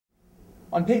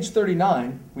On page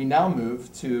 39, we now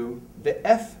move to the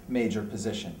F major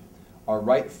position. Our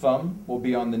right thumb will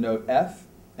be on the note F,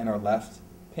 and our left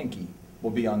pinky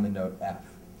will be on the note F.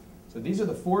 So these are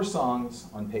the 4 songs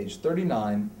on page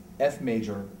 39, F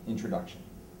major introduction.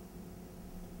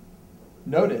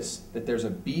 Notice that there's a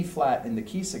B flat in the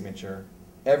key signature.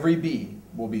 Every B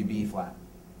will be B flat.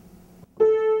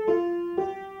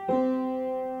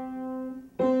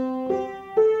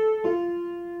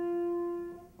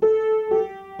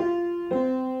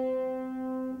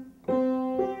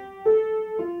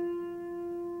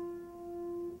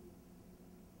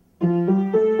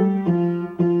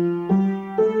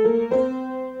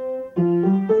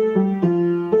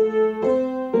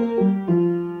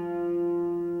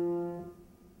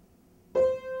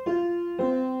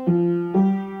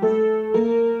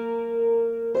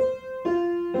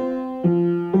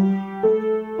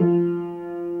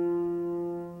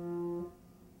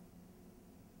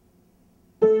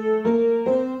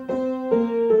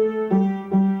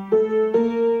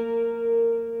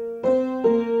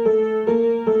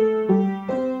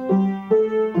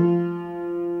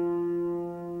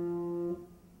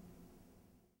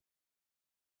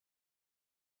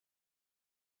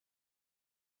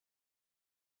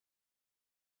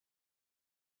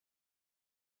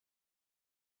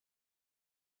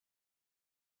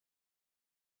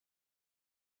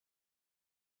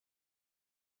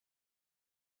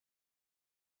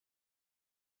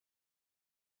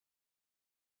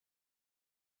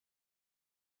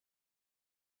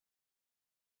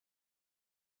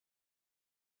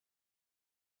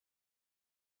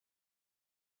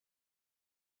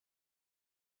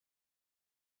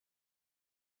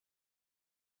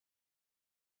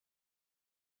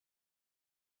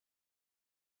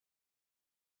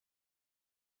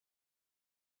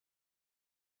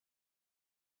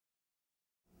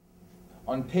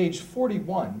 On page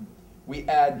 41, we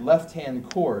add left-hand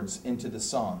chords into the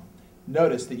song.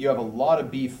 Notice that you have a lot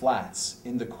of B flats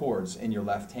in the chords in your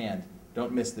left hand.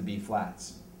 Don't miss the B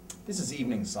flats. This is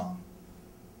Evening Song.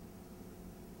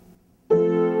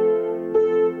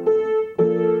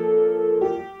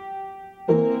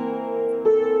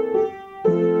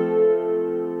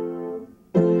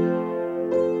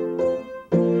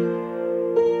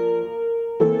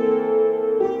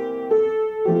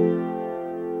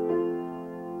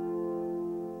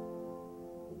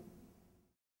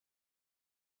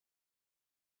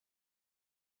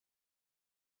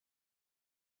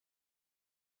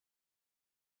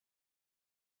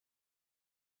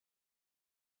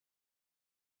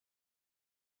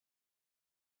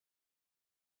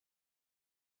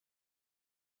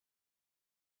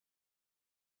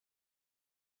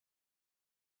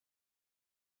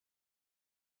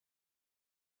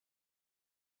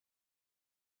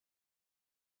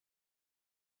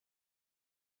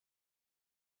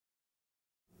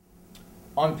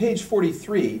 On page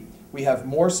 43, we have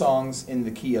more songs in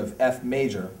the key of F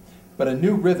major, but a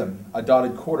new rhythm, a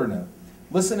dotted quarter note.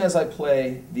 Listen as I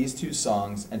play these 2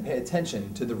 songs and pay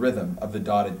attention to the rhythm of the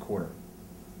dotted quarter.